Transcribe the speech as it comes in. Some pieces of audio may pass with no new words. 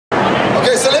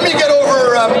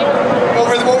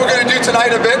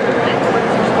tonight a bit.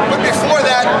 But before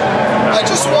that, I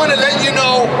just want to let you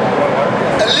know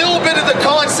a little bit of the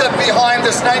concept behind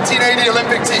this 1980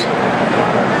 Olympic team.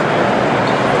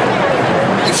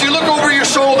 If you look over your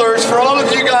shoulders, for all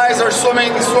of you guys are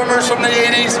swimmers from the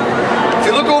 80s, if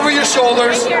you look over your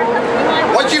shoulders,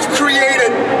 what you've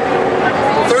created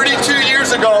 32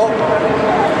 years ago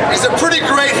is a pretty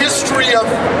great history of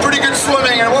pretty good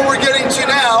swimming, and what we're getting to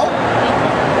now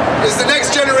is the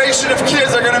next generation of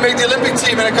kids are going to make the Olympic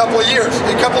team in a couple of years,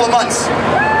 in a couple of months.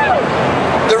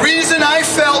 The reason I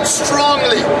felt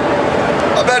strongly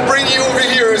about bringing you over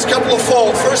here is a couple of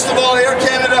fold. First of all, Air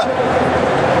Canada,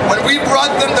 when we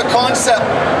brought them the concept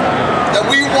that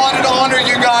we wanted to honor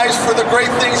you guys for the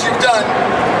great things you've done,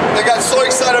 they got so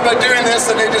excited about doing this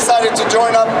and they decided to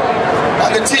join up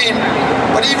on the team.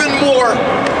 But even more,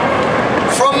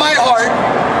 from my heart,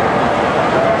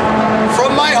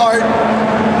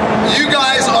 you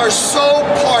guys are so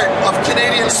part of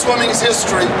Canadian swimming's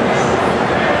history,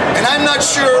 and I'm not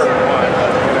sure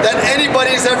that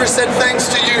anybody's ever said thanks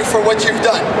to you for what you've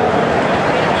done.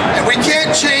 And we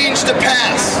can't change the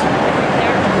past,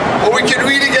 but we can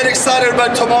really get excited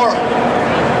about tomorrow.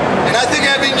 And I think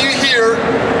having you here,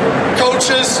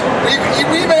 coaches,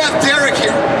 we even have Derek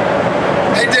here.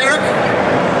 Hey Derek,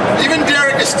 even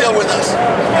Derek is still with us.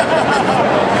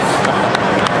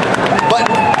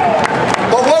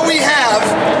 But what we have,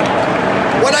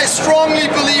 what I strongly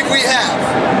believe we have,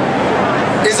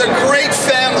 is a great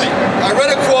family. I read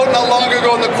a quote not long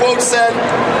ago, and the quote said,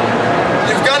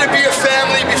 "You've got to be a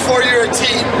family before you're a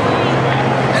team."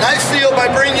 And I feel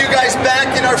by bringing you guys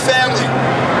back in our family,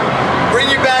 bring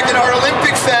you back in our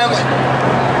Olympic family,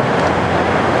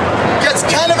 gets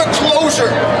kind of a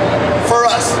closure for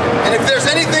us. And if there's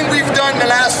anything we've done in the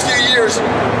last few years,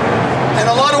 and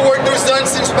a lot of work that was done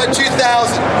since about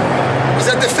 2000, is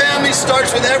that the family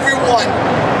starts with everyone,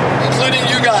 including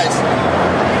you guys.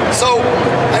 So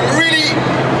I'm really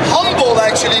humbled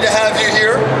actually to have you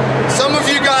here. Some of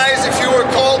you guys, if you were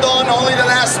called on only the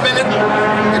last minute,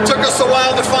 it took us a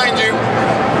while to find you,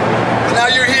 but now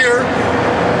you're here,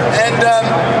 and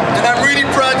I'm really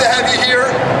proud to have you here.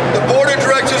 The board of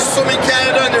directors of Swimming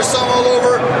Canada, and there's some all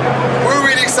over, we're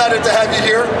really excited to have you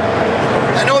here.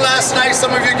 I know last night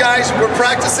some of you guys were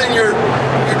practicing your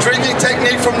drinking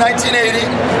technique from 1980,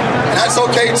 and that's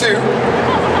okay too.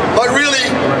 But really,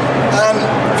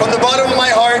 from the bottom of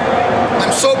my heart,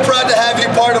 I'm so proud to have you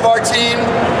part of our team,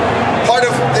 part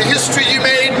of the history you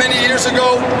made many years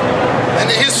ago, and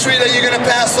the history that you're going to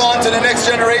pass on to the next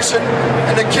generation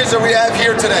and the kids that we have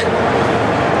here today.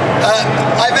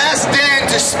 I've asked Dan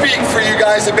to speak for you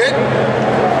guys a bit.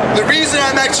 The reason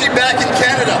I'm actually back in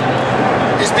Canada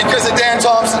is because of Dan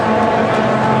Thompson.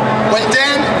 When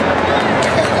Dan,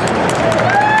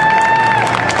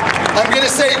 I'm going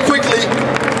to say it quickly,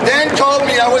 Dan called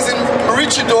me. I was in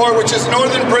Maroochydore, which is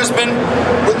northern Brisbane,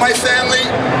 with my family.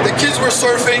 The kids were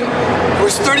surfing. It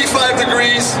was 35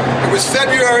 degrees. It was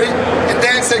February, and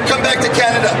Dan said, "Come back to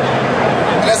Canada."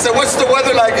 And I said, "What's the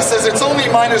weather like?" He says, "It's only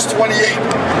minus 28,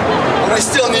 but we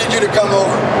still need you to come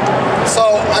over."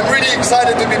 So I'm really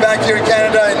excited to be back here in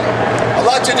Canada, and a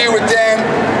lot to do with Dan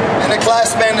and the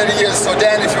class man that he is. So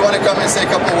Dan, if you want to come and say a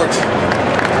couple words.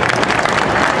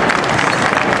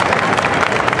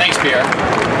 Thanks, Pierre.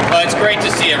 Well, it's great to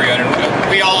see everyone.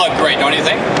 We all look great, don't you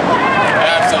think?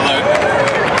 Absolutely.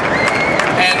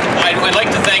 And I'd like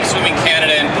to thank Swimming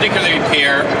Canada, and particularly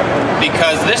Pierre,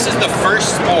 because this is the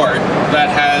first sport that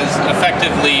has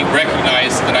effectively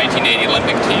recognized the 1980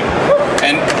 Olympic team.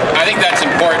 And I think that's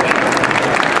important.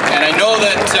 And I know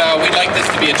that we'd like this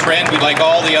to be a trend. We'd like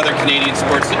all the other Canadian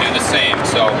sports to do the same.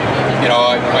 So, you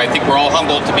know, I think we're all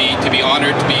humbled to be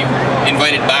honored to be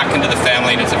invited back into the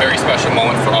family, and it's a very special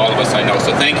moment for all of us, I know.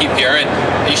 So thank you, Pierre. And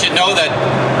you should know that,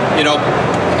 you know,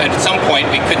 at some point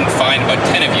we couldn't find about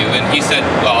 10 of you, and he said,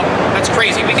 "Well, that's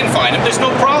crazy. We can find them. There's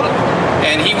no problem."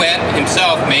 And he went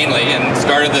himself mainly and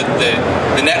started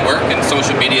the network, and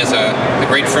social media is a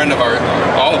great friend of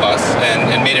all of us,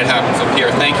 and made it happen. So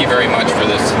Pierre, thank you very much for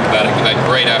this, that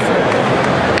great effort.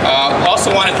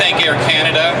 Also want to thank Air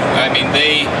Canada. I mean,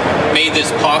 they made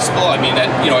this possible. I mean,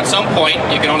 at some point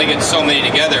you can only get so many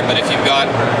together, but if you've got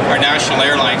our national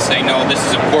airlines saying, "No, this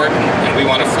is important, and we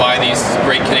want to fly these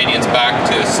great Canadians back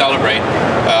to celebrate,"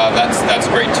 that's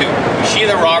great too.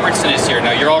 Sheila Robertson is here.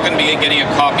 Now, you're all going to be getting a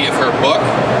copy of her book.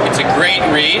 It's a great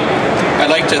read. I'd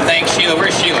like to thank Sheila.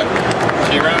 Where's Sheila? Is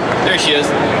she around? There she is.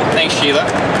 Thanks, Sheila.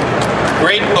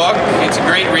 Great book. It's a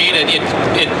great read, and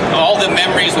all the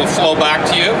memories will flow back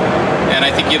to you, and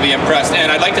I think you'll be impressed.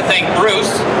 And I'd like to thank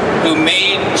Bruce, who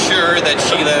made sure that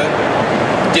Sheila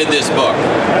did this book.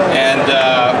 And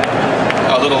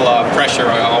little pressure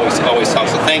always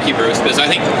helps. So thank you, Bruce, because I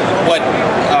think what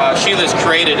Sheila's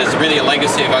created is really a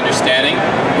legacy of understanding.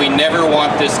 We never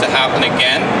want this to happen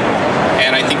again,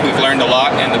 and I think we've learned a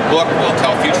lot, and the book will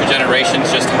tell future generations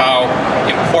just how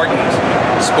important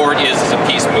sport is as a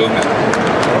peace movement.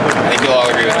 I think you'll all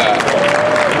agree with that.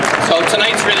 So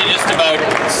tonight's really just about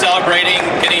celebrating,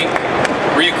 getting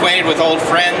reacquainted with old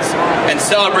friends, and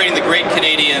celebrating the great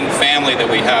Canadian family that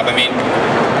we have. I mean,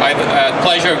 I've had the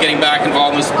pleasure of getting back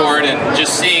involved in the sport and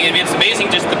just seeing, I mean, it's amazing,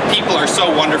 just the people are so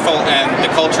wonderful and the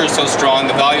culture is so strong,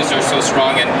 the values are so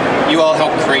strong, and you all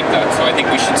helped create that, so I think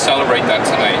we should celebrate that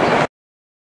tonight.